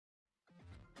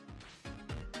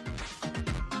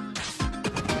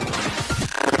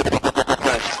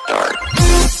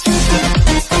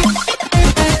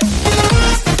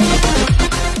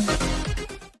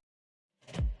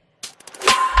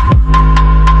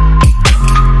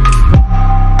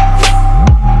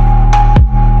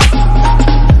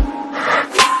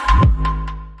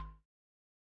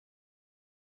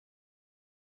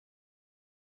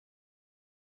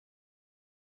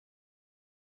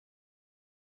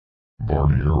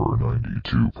Barney Error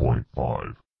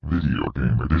 92.5, Video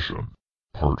Game Edition,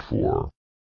 Part 4.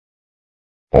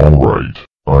 Alright,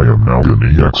 I am now in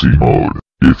EXE mode.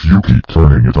 If you keep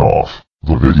turning it off,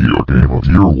 the video game of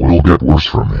year will get worse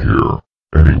from here.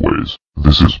 Anyways,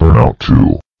 this is Burnout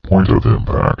 2, Point of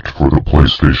Impact for the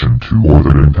PlayStation 2 or the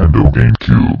Nintendo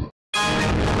GameCube.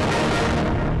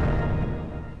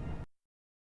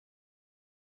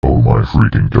 Oh my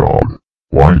freaking god.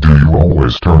 Why do you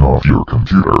always turn off your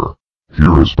computer?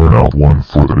 Here is Burnout 1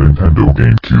 for the Nintendo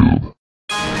GameCube.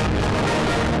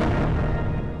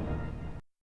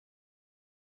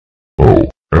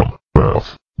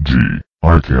 OMFG,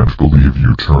 I can't believe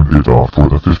you turned it off for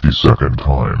the 52nd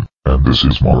time, and this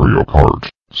is Mario Kart,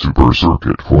 Super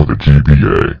Circuit for the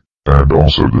GBA, and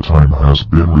also the time has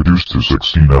been reduced to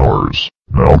 16 hours,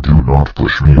 now do not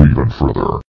push me even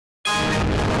further.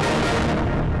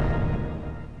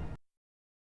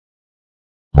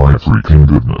 My freaking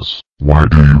goodness, why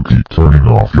do you keep turning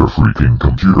off your freaking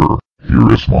computer?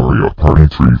 Here is Mario Party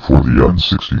 3 for the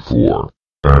N64.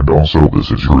 And also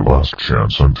this is your last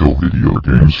chance until video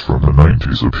games from the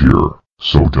 90s appear,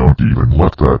 so don't even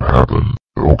let that happen,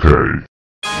 okay?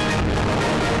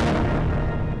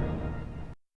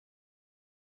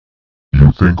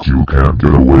 You think you can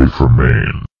get away from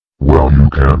Maine? Well, you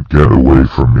can't get away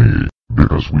from me,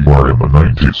 because we are in the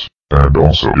 90s. And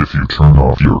also if you turn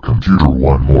off your computer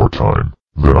one more time,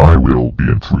 then I will be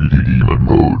in 3D demon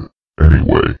mode.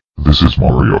 Anyway, this is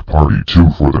Mario Party 2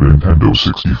 for the Nintendo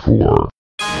 64.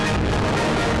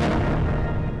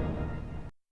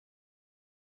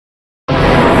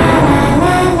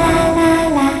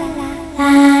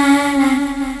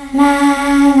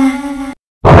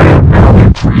 I am now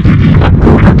in 3D demon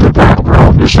mode and the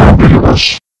background is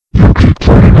ambiguous. You keep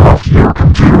turning off your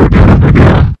computer again and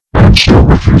again, and still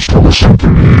refuse to listen to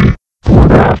me. For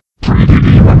that, 3D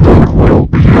demon mode will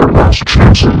be your last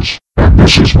chances, and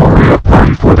this is Mario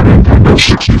Party for the Nintendo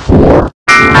 64.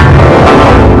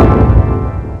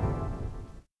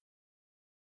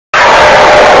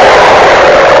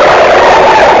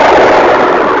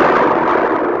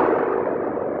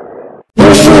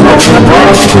 There's so much to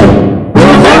watch to.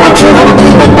 We're now to the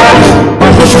demon life,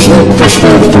 and this is Need for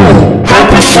Speed 3.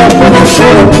 Happy set with a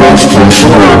full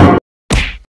PlayStation 1.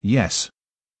 Yes.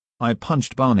 I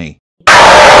punched Barney.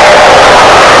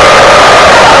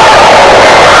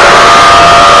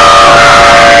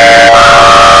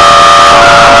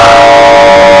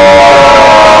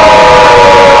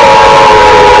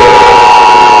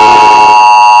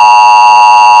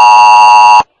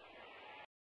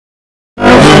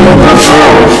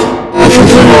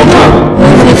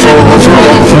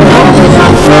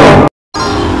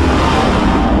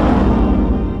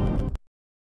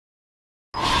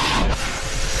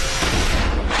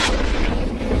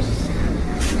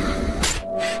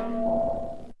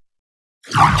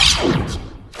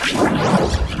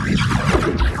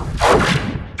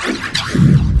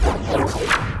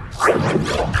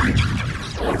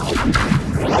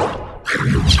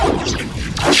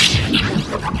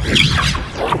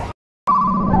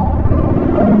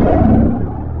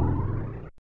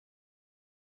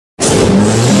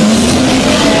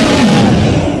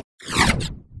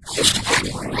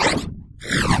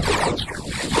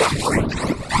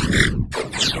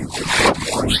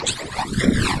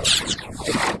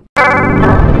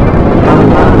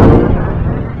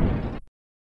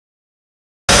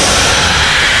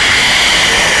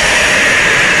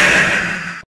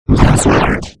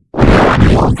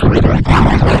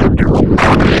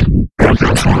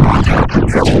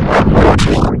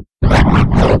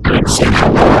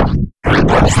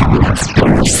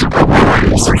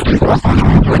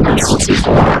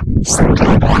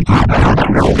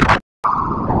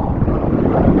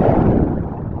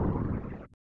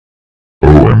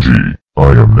 OMG,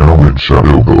 I am now in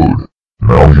shadow mode.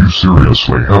 Now you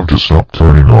seriously have to stop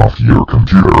turning off your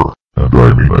computer, and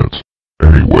I mean it.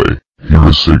 Anyway, here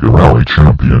is Sega Rally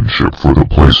Championship for the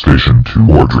PlayStation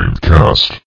 2 or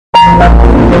Dreamcast.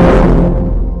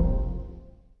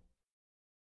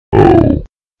 Oh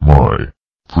my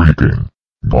freaking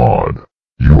god.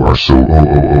 You are so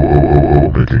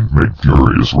making me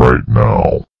furious right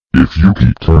now. If you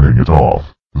keep turning it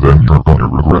off, then you're gonna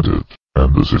regret it.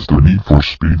 And this is the Need for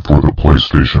Speed for the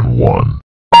PlayStation 1.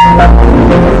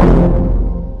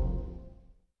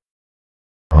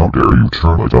 How dare you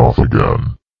turn it off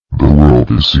again? The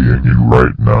world is seeing you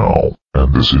right now,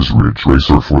 and this is Ridge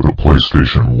Racer for the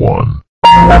PlayStation 1.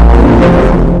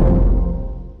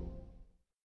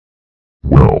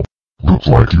 Well, looks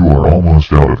like you are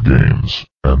almost out of games,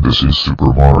 and this is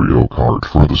Super Mario Kart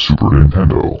for the Super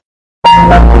Nintendo.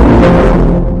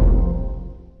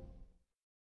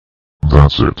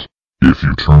 that's it. If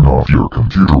you turn off your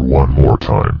computer one more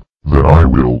time, then I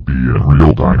will be in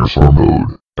real dinosaur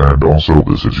mode. And also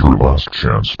this is your last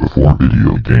chance before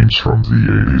video games from the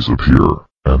 80s appear.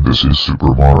 And this is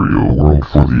Super Mario World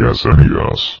for the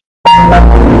SNES.